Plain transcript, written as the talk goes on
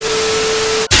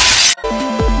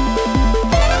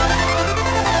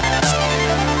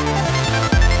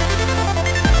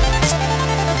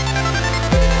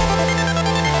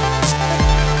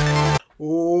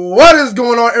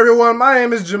going on, everyone? My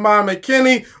name is Jamal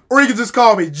McKinney, or you can just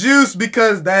call me Juice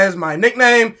because that is my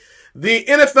nickname. The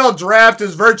NFL draft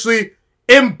is virtually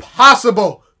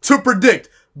impossible to predict.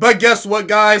 But guess what,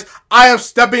 guys? I am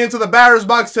stepping into the batter's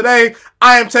box today.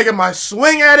 I am taking my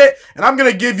swing at it, and I'm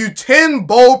going to give you 10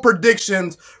 bold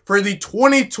predictions for the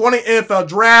 2020 NFL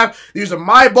Draft. These are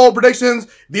my bold predictions.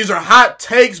 These are hot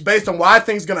takes based on what I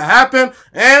think is going to happen.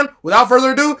 And without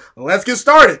further ado, let's get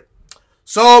started.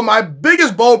 So my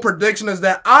biggest bold prediction is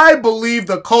that I believe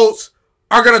the Colts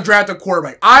are going to draft a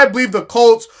quarterback. I believe the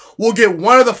Colts will get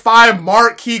one of the 5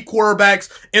 marquee quarterbacks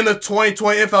in the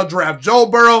 2020 NFL Draft. Joe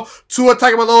Burrow, Tua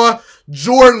Tagovailoa,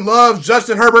 Jordan Love,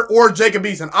 Justin Herbert, or Jacob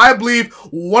Eason. I believe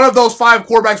one of those 5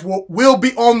 quarterbacks will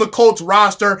be on the Colts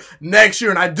roster next year.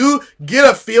 And I do get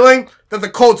a feeling that the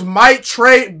Colts might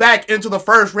trade back into the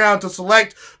first round to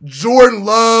select Jordan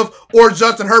Love or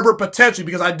Justin Herbert potentially,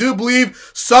 because I do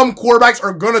believe some quarterbacks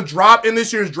are going to drop in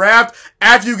this year's draft.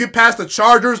 After you get past the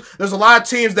Chargers, there's a lot of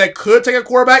teams that could take a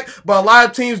quarterback, but a lot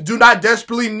of teams do not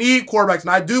desperately need quarterbacks. And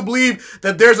I do believe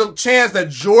that there's a chance that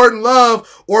Jordan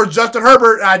Love or Justin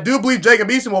Herbert, and I do believe Jacob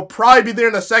Eason will probably be there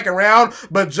in the second round,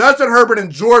 but Justin Herbert and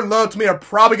Jordan Love to me are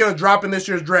probably going to drop in this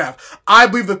year's draft. I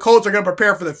believe the Colts are going to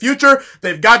prepare for the future.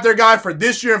 They've got their guy for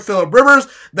this year in Phillip Rivers.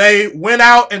 They went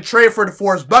out and traded for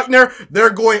DeForest Buckner.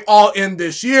 They're going all in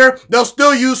this year. They'll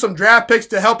still use some draft picks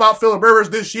to help out Phillip Rivers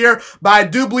this year, but I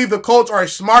do believe the Colts are a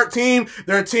smart team.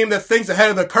 They're a team that thinks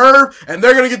ahead of the curve, and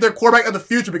they're going to get their quarterback of the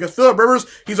future, because Phillip Rivers,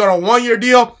 he's on a 1-year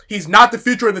deal. He's not the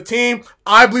future of the team.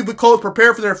 I believe the Colts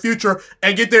prepare for their future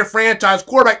and get their franchise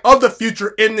quarterback of the future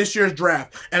in this year's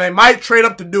draft, and they might trade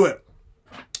up to do it.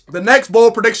 The next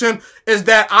bold prediction is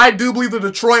that I do believe the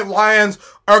Detroit Lions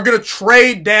are going to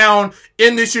trade down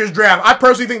in this year's draft. I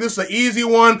personally think this is an easy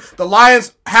one. The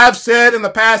Lions have said in the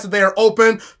past that they are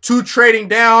open to trading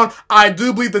down. I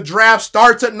do believe the draft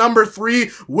starts at number 3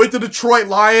 with the Detroit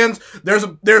Lions.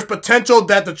 There's potential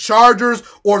that the Chargers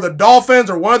or the Dolphins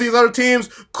or one of these other teams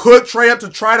could trade up to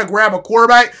try to grab a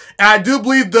quarterback. And I do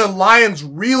believe the Lions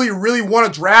really, really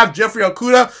want to draft Jeffrey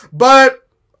Okudah, but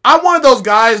I'm one of those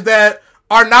guys that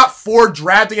are not for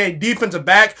drafting a defensive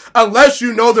back unless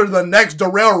you know they're the next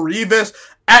Darrelle Revis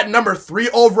at number 3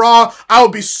 overall. I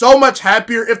would be so much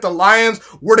happier if the Lions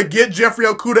were to get Jeffrey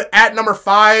Okudah at number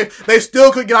 5. They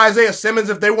still could get Isaiah Simmons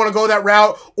if they want to go that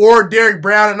route, or Derrick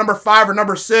Brown at number 5 or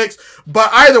number 6. But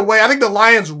either way, I think the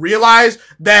Lions realize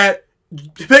that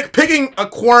picking a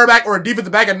quarterback or a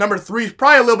defensive back at number 3 is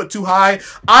probably a little bit too high.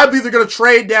 I believe they're going to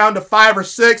trade down to 5 or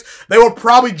 6. They will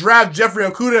probably draft Jeffrey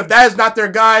Okudah. If that is not their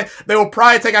guy, they will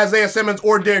probably take Isaiah Simmons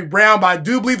or Derrick Brown. But I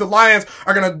do believe the Lions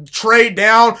are going to trade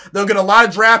down. They'll get a lot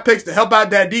of draft picks to help out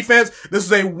that defense. This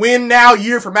is a win-now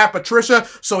year for Matt Patricia,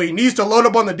 so he needs to load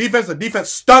up on the defense. The defense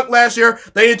stunk last year.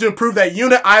 They need to improve that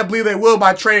unit. I believe they will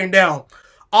by trading down.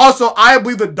 Also, I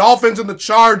believe the Dolphins and the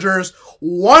Chargers,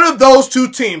 one of those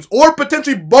 2 teams, or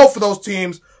potentially both of those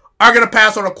teams, are going to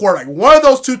pass on a quarterback. One of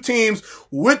those 2 teams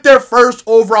with their first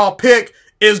overall pick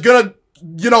is going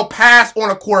to, pass on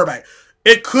a quarterback.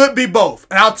 It could be both,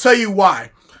 and I'll tell you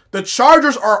why. The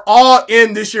Chargers are all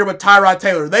in this year with Tyrod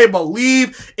Taylor. They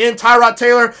believe in Tyrod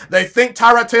Taylor. They think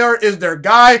Tyrod Taylor is their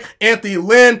guy. Anthony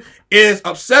Lynn is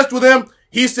obsessed with him.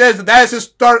 He says that is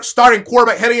his starting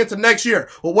quarterback heading into next year.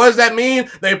 Well, what does that mean?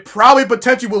 They probably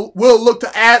potentially will look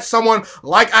to add someone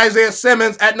like Isaiah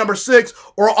Simmons at number 6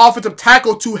 or offensive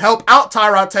tackle to help out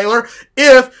Tyrod Taylor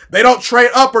if they don't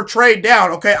trade up or trade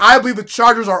down. Okay, I believe the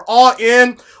Chargers are all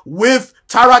in with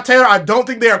Tyrod Taylor. I don't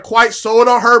think they are quite sold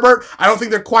on Herbert. I don't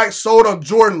think they're quite sold on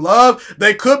Jordan Love.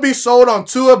 They could be sold on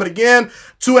Tua, but again,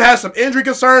 Tua has some injury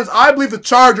concerns. I believe the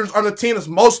Chargers are the team that's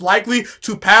most likely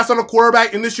to pass on a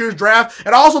quarterback in this year's draft,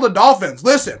 and also the Dolphins.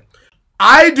 Listen,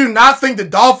 I do not think the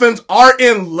Dolphins are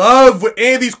in love with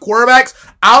any of these quarterbacks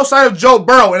outside of Joe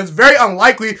Burrow, and it's very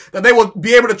unlikely that they will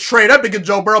be able to trade up to get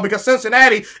Joe Burrow because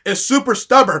Cincinnati is super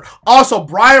stubborn. Also,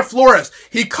 Brian Flores,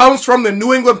 he comes from the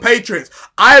New England Patriots.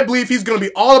 I believe he's going to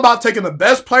be all about taking the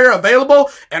best player available,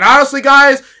 and honestly,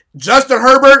 guys, Justin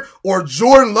Herbert or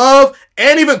Jordan Love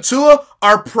and even Tua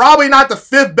are probably not the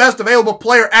 5th best available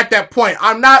player at that point.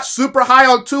 I'm not super high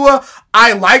on Tua.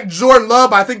 I like Jordan Love,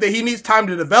 but I think that he needs time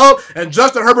to develop, and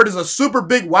Justin Herbert is a super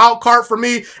big wild card for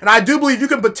me, and I do believe you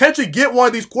can potentially get one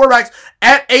of these quarterbacks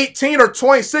at 18 or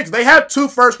 26. They have 2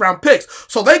 first-round picks,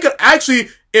 so they could actually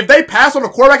if they pass on a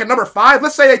quarterback at number 5,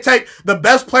 let's say they take the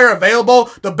best player available,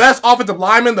 the best offensive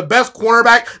lineman, the best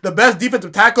cornerback, the best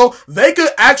defensive tackle, they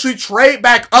could actually trade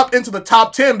back up into the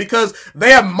top 10 because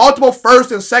they have multiple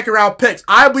first and second round picks.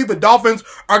 I believe the Dolphins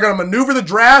are going to maneuver the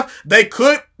draft. They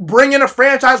could bring in a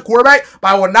franchise quarterback, but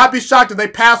I would not be shocked if they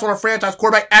pass on a franchise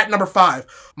quarterback at number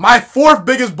 5. My 4th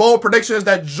biggest bold prediction is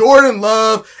that Jordan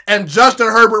Love and Justin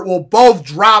Herbert will both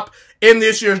drop in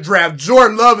this year's draft.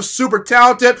 Jordan Love is super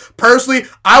talented. Personally,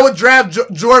 I would draft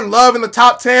Jordan Love in the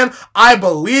top 10. I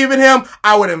believe in him.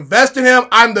 I would invest in him.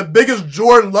 I'm the biggest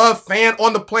Jordan Love fan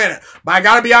on the planet. But I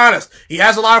gotta be honest, he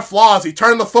has a lot of flaws. He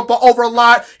turned the football over a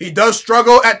lot. He does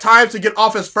struggle at times to get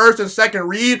off his first and second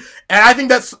read. And I think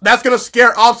that's gonna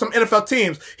scare off some NFL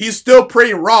teams. He's still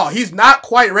pretty raw. He's not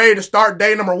quite ready to start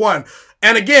day number 1.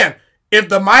 And again, if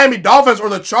the Miami Dolphins or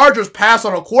the Chargers pass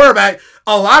on a quarterback,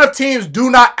 a lot of teams do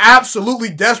not absolutely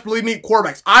desperately need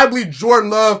quarterbacks. I believe Jordan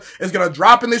Love is going to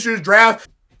drop in this year's draft.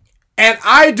 And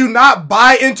I do not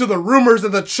buy into the rumors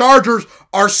that the Chargers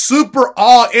are super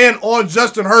all in on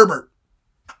Justin Herbert.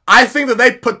 I think that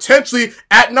they potentially,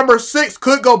 at number 6,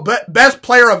 could go best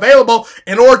player available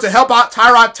in order to help out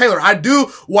Tyrod Taylor. I do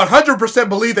 100%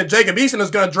 believe that Jacob Eason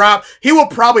is going to drop. He will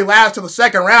probably last to the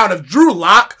second round. If Drew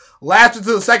Lock lasted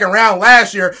to the second round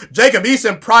last year, Jacob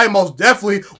Eason probably most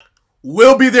definitely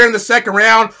will be there in the second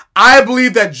round. I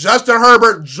believe that Justin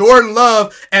Herbert, Jordan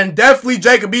Love, and definitely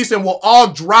Jacob Eason will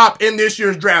all drop in this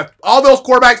year's draft. All those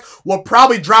quarterbacks will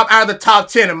probably drop out of the top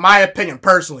 10, in my opinion,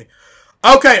 personally.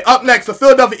 Okay, up next, the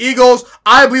Philadelphia Eagles.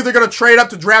 I believe they're going to trade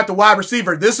up to draft a wide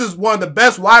receiver. This is one of the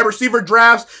best wide receiver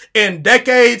drafts in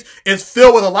decades. It's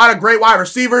filled with a lot of great wide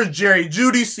receivers. Jerry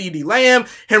Jeudy, CeeDee Lamb,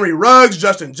 Henry Ruggs,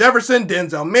 Justin Jefferson,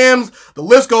 Denzel Mims. The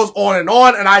list goes on.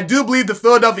 And I do believe the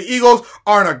Philadelphia Eagles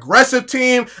are an aggressive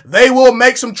team. They will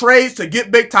make some trades to get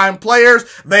big-time players.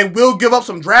 They will give up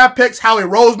some draft picks. Howie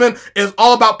Roseman is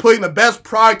all about putting the best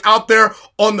product out there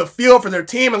on the field for their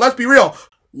team. And let's be real,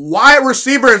 wide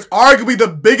receiver is arguably the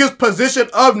biggest position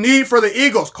of need for the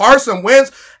Eagles. Carson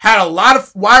Wentz had a lot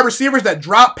of wide receivers that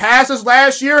dropped passes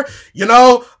last year. You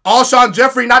know, Alshon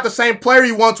Jeffrey, not the same player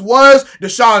he once was.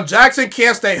 Deshaun Jackson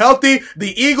can't stay healthy.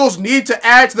 The Eagles need to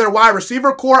add to their wide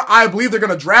receiver core. I believe they're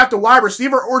going to draft a wide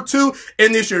receiver or 2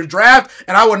 in this year's draft.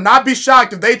 And I would not be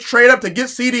shocked if they trade up to get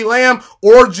CeeDee Lamb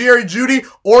or Jerry Jeudy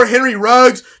or Henry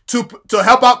Ruggs to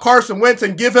help out Carson Wentz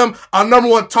and give him a number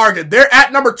 1 target. They're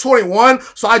at number 21,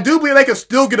 so I do believe they can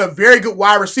still get a very good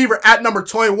wide receiver at number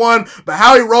 21. But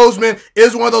Howie Roseman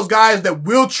is one of those guys that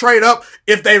will trade up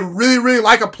if they really, really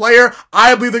like a player.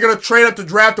 I believe they're going to trade up to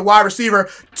draft a wide receiver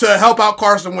to help out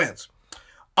Carson Wentz.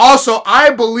 Also, I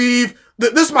believe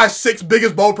that this is my 6th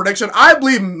biggest bold prediction. I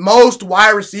believe most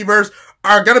wide receivers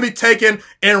are going to be taken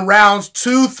in rounds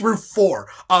 2 through 4.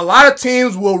 A lot of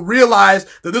teams will realize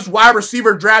that this wide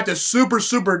receiver draft is super,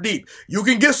 super deep. You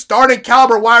can get starting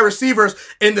caliber wide receivers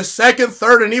in the 2nd,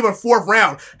 3rd, and even 4th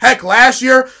round. Heck, last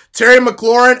year, Terry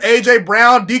McLaurin, A.J.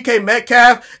 Brown, DK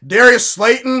Metcalf, Darius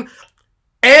Slayton,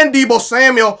 and Deebo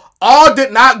Samuel all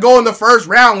did not go in the 1st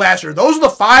round last year. Those are the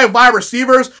 5 wide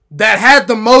receivers that had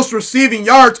the most receiving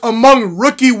yards among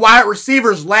rookie wide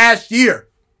receivers last year.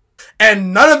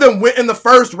 And none of them went in the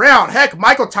 1st round. Heck,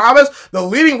 Michael Thomas, the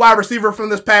leading wide receiver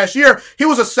from this past year, he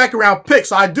was a 2nd round pick.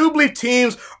 So I do believe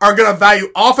teams are going to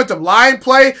value offensive line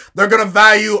play. They're going to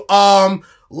value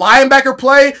linebacker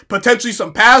play, potentially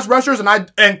some pass rushers and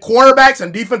cornerbacks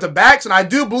and defensive backs. And I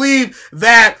do believe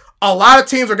that a lot of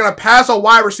teams are going to pass on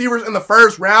wide receivers in the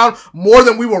 1st round more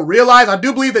than we will realize. I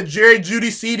do believe that Jerry Jeudy,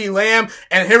 CeeDee Lamb,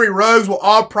 and Henry Ruggs will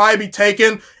all probably be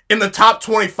taken in the top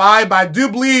 25, but I do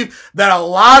believe that a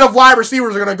lot of wide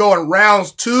receivers are going to go in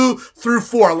rounds 2 through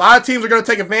 4. A lot of teams are going to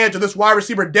take advantage of this wide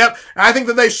receiver depth, and I think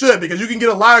that they should because you can get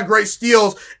a lot of great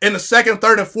steals in the 2nd,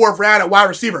 3rd, and 4th round at wide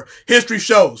receiver. History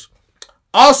shows.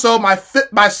 Also, my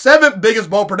 7th biggest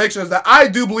bold prediction is that I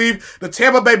do believe the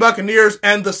Tampa Bay Buccaneers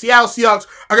and the Seattle Seahawks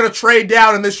are going to trade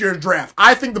down in this year's draft.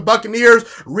 I think the Buccaneers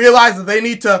realize that they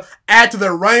need to add to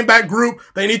their running back group.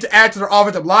 They need to add to their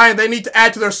offensive line. They need to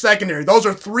add to their secondary. Those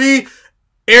are 3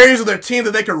 areas of their team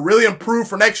that they could really improve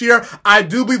for next year. I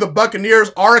do believe the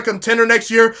Buccaneers are a contender next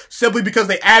year simply because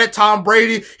they added Tom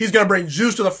Brady. He's going to bring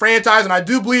juice to the franchise, and I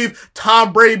do believe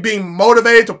Tom Brady being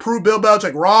motivated to prove Bill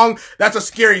Belichick wrong, that's a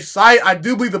scary sight. I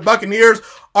do believe the Buccaneers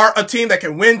are a team that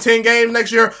can win 10 games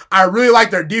next year. I really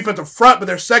like their defensive front, but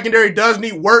their secondary does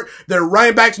need work. Their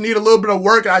running backs need a little bit of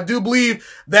work, and I do believe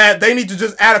that they need to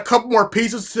just add a couple more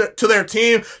pieces to their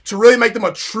team to really make them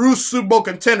a true Super Bowl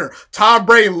contender. Tom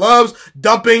Brady loves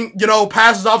dumping,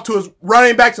 passes off to his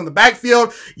running backs in the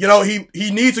backfield.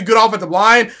 He needs a good offensive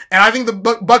line, and I think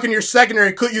the Buccaneers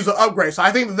secondary could use an upgrade. So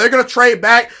I think that they're going to trade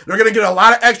back. They're going to get a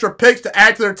lot of extra picks to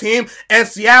add to their team, and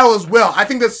Seattle as well. I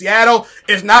think that Seattle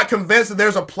is not convinced that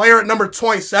there's a player at number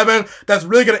 27 that's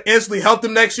really going to instantly help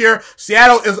them next year.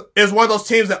 Seattle is one of those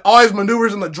teams that always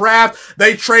maneuvers in the draft.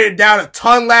 They traded down a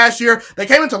ton last year. They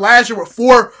came into last year with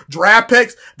 4 draft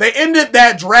picks. They ended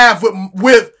that draft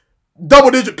with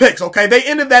double-digit picks, okay? They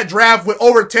ended that draft with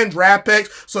over 10 draft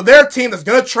picks. So they're a team that's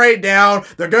going to trade down.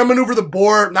 They're going to maneuver the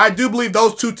board. And I do believe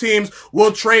those two teams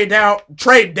will trade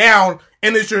down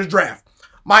in this year's draft.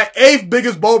 My 8th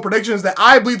biggest bold prediction is that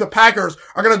I believe the Packers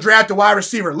are going to draft a wide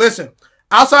receiver. Listen,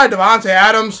 outside Davante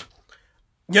Adams,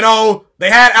 they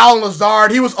had Alan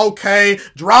Lazard. He was okay.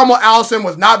 Geronimo Allison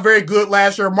was not very good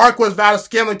last year. Marquez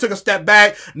Valdes-Scantling took a step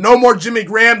back. No more Jimmy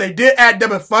Graham. They did add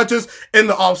Devin Funchess in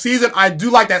the offseason. I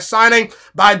do like that signing,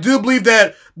 but I do believe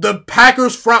that the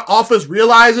Packers front office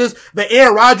realizes that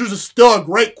Aaron Rodgers is still a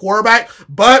great quarterback,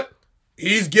 but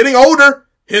he's getting older.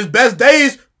 His best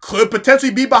days could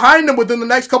potentially be behind them within the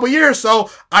next couple of years.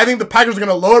 So I think the Packers are going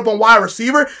to load up on wide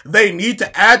receiver. They need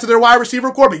to add to their wide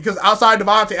receiver core because outside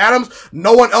Davante Adams,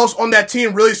 no one else on that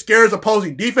team really scares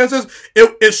opposing defenses.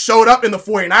 It showed up in the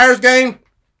 49ers game,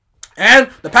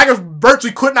 and the Packers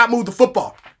virtually could not move the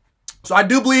football. So I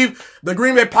do believe the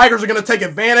Green Bay Packers are going to take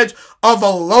advantage of a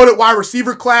loaded wide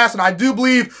receiver class, and I do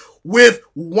believe with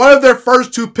one of their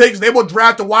first 2 picks, they will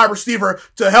draft a wide receiver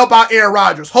to help out Aaron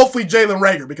Rodgers. Hopefully Jalen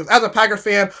Reagor, because as a Packers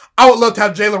fan, I would love to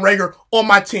have Jalen Reagor on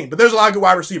my team. But there's a lot of good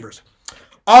wide receivers.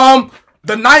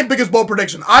 The 9th biggest bold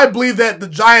prediction. I believe that the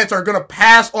Giants are going to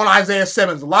pass on Isaiah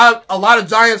Simmons. A lot of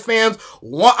Giants fans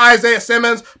want Isaiah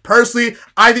Simmons. Personally,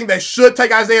 I think they should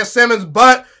take Isaiah Simmons,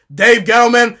 but Dave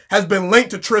Gettleman has been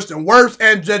linked to Tristan Wirfs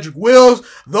and Jedrick Wills.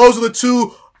 Those are the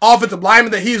 2 offensive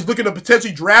lineman that he's looking to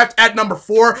potentially draft at number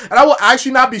 4. And I will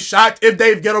actually not be shocked if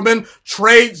Dave Gettleman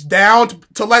trades down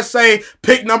to let's say,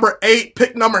 pick number 8,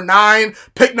 pick number 9,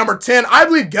 pick number 10. I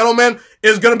believe Gettleman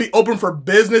is going to be open for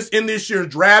business in this year's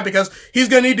draft because he's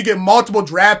going to need to get multiple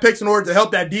draft picks in order to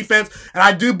help that defense. And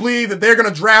I do believe that they're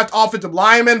going to draft offensive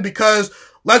linemen because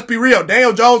let's be real,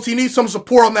 Daniel Jones, he needs some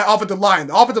support on that offensive line.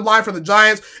 The offensive line for the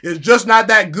Giants is just not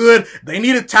that good. They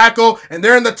need a tackle, and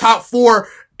they're in the top 4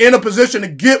 in a position to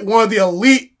get one of the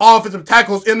elite offensive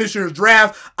tackles in this year's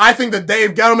draft. I think that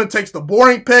Dave Gettleman takes the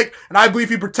boring pick, and I believe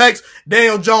he protects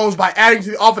Daniel Jones by adding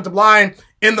to the offensive line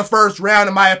in the first round,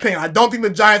 in my opinion. I don't think the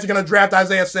Giants are going to draft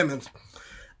Isaiah Simmons.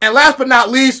 And last but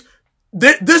not least,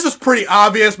 this is pretty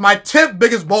obvious. My 10th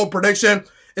biggest bold prediction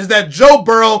is that Joe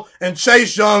Burrow and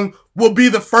Chase Young will be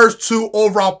the first 2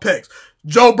 overall picks.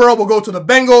 Joe Burrow will go to the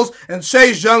Bengals, and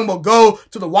Chase Young will go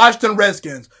to the Washington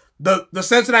Redskins. The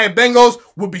Cincinnati Bengals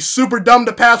would be super dumb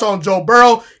to pass on Joe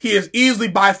Burrow. He is easily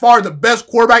by far the best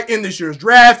quarterback in this year's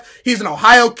draft. He's an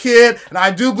Ohio kid, and I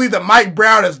do believe that Mike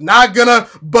Brown is not gonna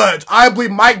budge. I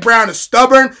believe Mike Brown is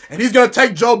stubborn, and he's gonna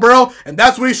take Joe Burrow, and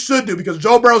that's what he should do because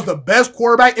Joe Burrow is the best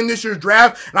quarterback in this year's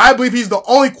draft, and I believe he's the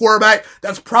only quarterback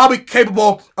that's probably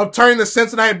capable of turning the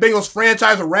Cincinnati Bengals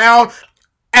franchise around,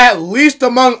 at least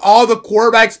among all the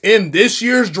quarterbacks in this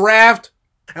year's draft.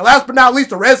 And last but not least,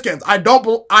 the Redskins. I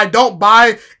don't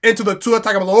buy into the Tua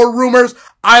Tagovailoa rumors.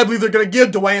 I believe they're going to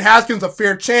give Dwayne Haskins a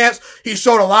fair chance. He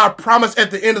showed a lot of promise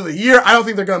at the end of the year. I don't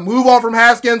think they're going to move on from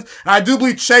Haskins. And I do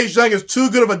believe Chase Young is too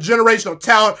good of a generational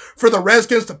talent for the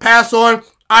Redskins to pass on.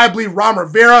 I believe Ron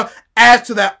Rivera adds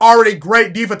to that already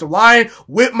great defensive line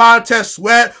with Montez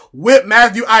Sweat, with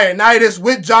Matthew Ioannidis,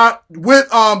 with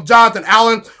Jonathan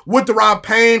Allen, with Daron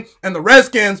Payne, and the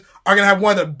Redskins are going to have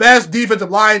one of the best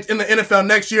defensive lines in the NFL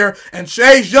next year, and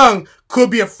Chase Young could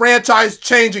be a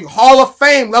franchise-changing Hall of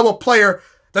Fame level player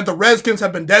that the Redskins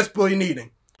have been desperately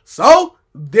needing. So,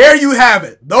 there you have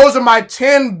it. Those are my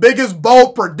 10 biggest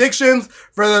bold predictions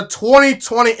for the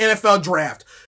 2020 NFL Draft.